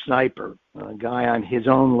jihadi sniper, a guy on his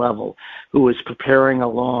own level, who is preparing a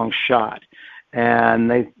long shot. And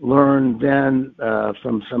they learn then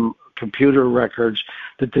from some computer records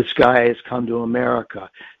that this guy has come to America.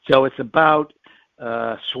 So it's about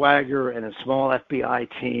Swagger and a small FBI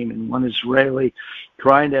team and one Israeli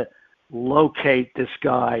trying to locate this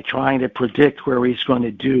guy, trying to predict where he's going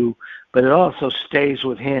to do, but it also stays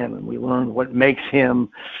with him, and we learn what makes him,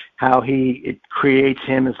 how it creates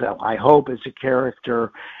him as I hope as a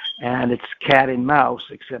character, and it's cat and mouse,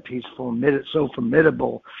 except he's so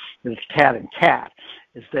formidable that it's cat and cat.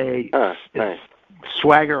 Nice.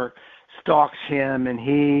 Swagger stalks him, and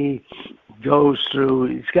he goes through.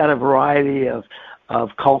 He's got a variety of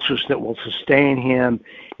cultures that will sustain him,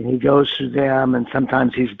 and he goes through them, and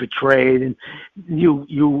sometimes he's betrayed, and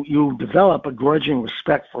you develop a grudging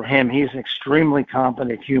respect for him. He's an extremely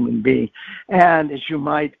competent human being, and as you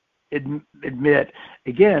might admit,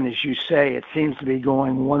 again, as you say, it seems to be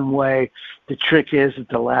going one way. The trick is at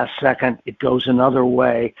the last second, it goes another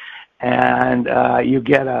way, and you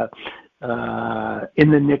get a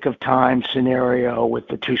in the nick of time scenario with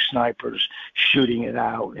the two snipers shooting it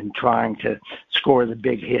out and trying to score the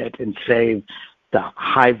big hit and save the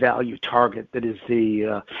high value target that is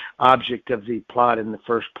the object of the plot in the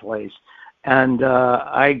first place. And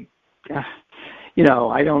I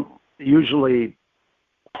don't usually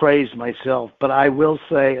praise myself, but I will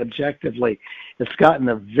say objectively, it's gotten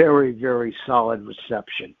a very, very solid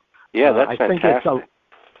reception. Yeah, that's fantastic.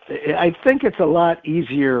 I think it's a lot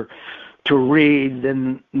easier to read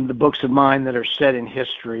than the books of mine that are set in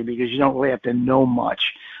history, because you don't really have to know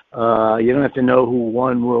much. You don't have to know who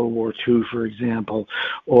won World War II, for example,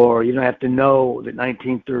 or you don't have to know that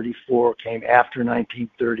 1934 came after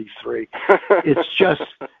 1933.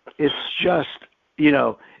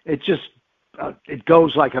 It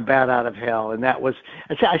goes like a bat out of hell. And that was,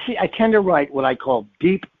 I tend to write what I call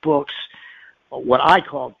deep books,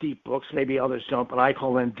 maybe others don't, but I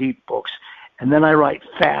call them deep books. And then I write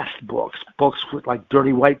fast books with like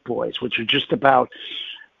Dirty White Boys, which are just about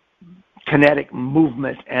kinetic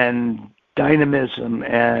movement and dynamism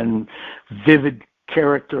and vivid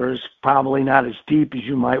characters, probably not as deep as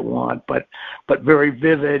you might want, but very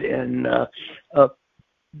vivid, and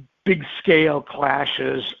big scale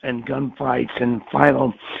clashes and gunfights and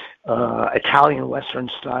final Italian Western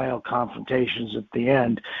style confrontations at the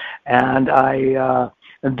end. And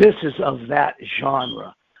and this is of that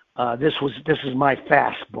genre. This is my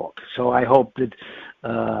fast book, so I hope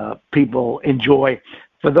that people enjoy.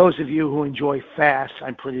 For those of you who enjoy fast,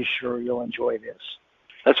 I'm pretty sure you'll enjoy this.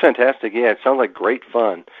 That's fantastic. Yeah, it sounds like great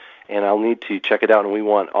fun, and I'll need to check it out, and we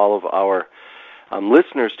want all of our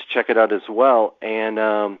listeners to check it out as well.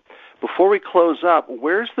 And before we close up,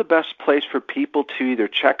 where's the best place for people to either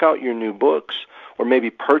check out your new books or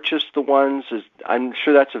maybe purchase the ones? I'm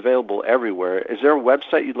sure that's available everywhere. Is there a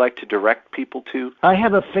website you'd like to direct people to? I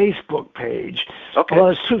have a Facebook page. Okay. Well,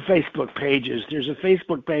 there's two Facebook pages. There's a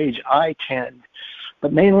Facebook page I tend,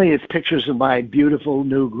 but mainly it's pictures of my beautiful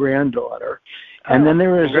new granddaughter. And then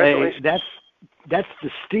there is that's the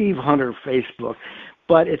Steve Hunter Facebook.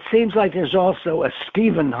 But it seems like there's also a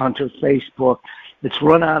Stephen Hunter Facebook that's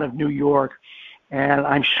run out of New York, and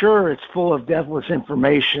I'm sure it's full of deathless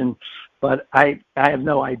information, but I have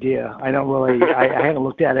no idea. I don't really, I haven't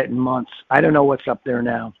looked at it in months. I don't know what's up there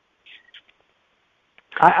now.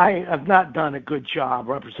 I have not done a good job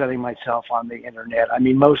representing myself on the internet. I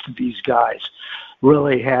mean, most of these guys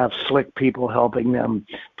really have slick people helping them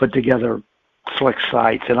put together slick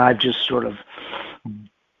sites, and I've just sort of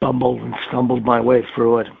bumbled and stumbled my way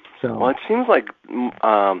through it. So. Well, it seems like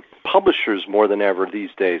publishers more than ever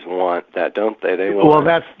these days want that, don't they?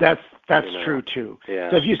 That's true too.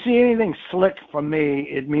 Yeah. So if you see anything slick from me,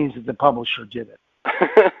 it means that the publisher did it.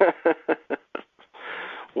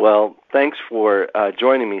 Well, thanks for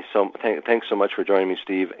joining me. Thanks so much for joining me,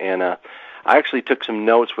 Steve. And I actually took some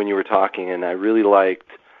notes when you were talking, and I really liked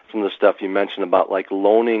some of the stuff you mentioned about like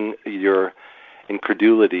loaning your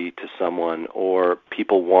incredulity to someone, or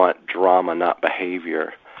people want drama, not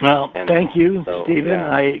behavior. Well, thank you, Stephen.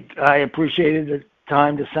 Yeah. I appreciated the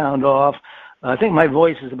time to sound off. I think my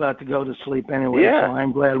voice is about to go to sleep anyway, so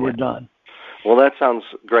I'm glad we're done. Well, that sounds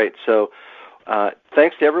great. So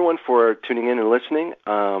thanks to everyone for tuning in and listening.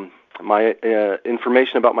 My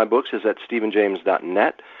information about my books is at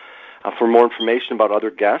stephenjames.net. For more information about other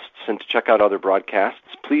guests and to check out other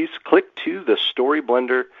broadcasts, please click to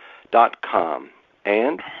thestoryblender.com.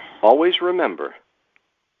 And always remember,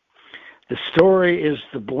 the story is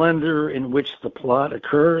the blender in which the plot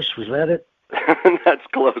occurs. Was that it? That's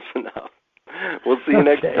close enough. We'll see you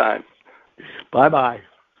next time. Bye-bye.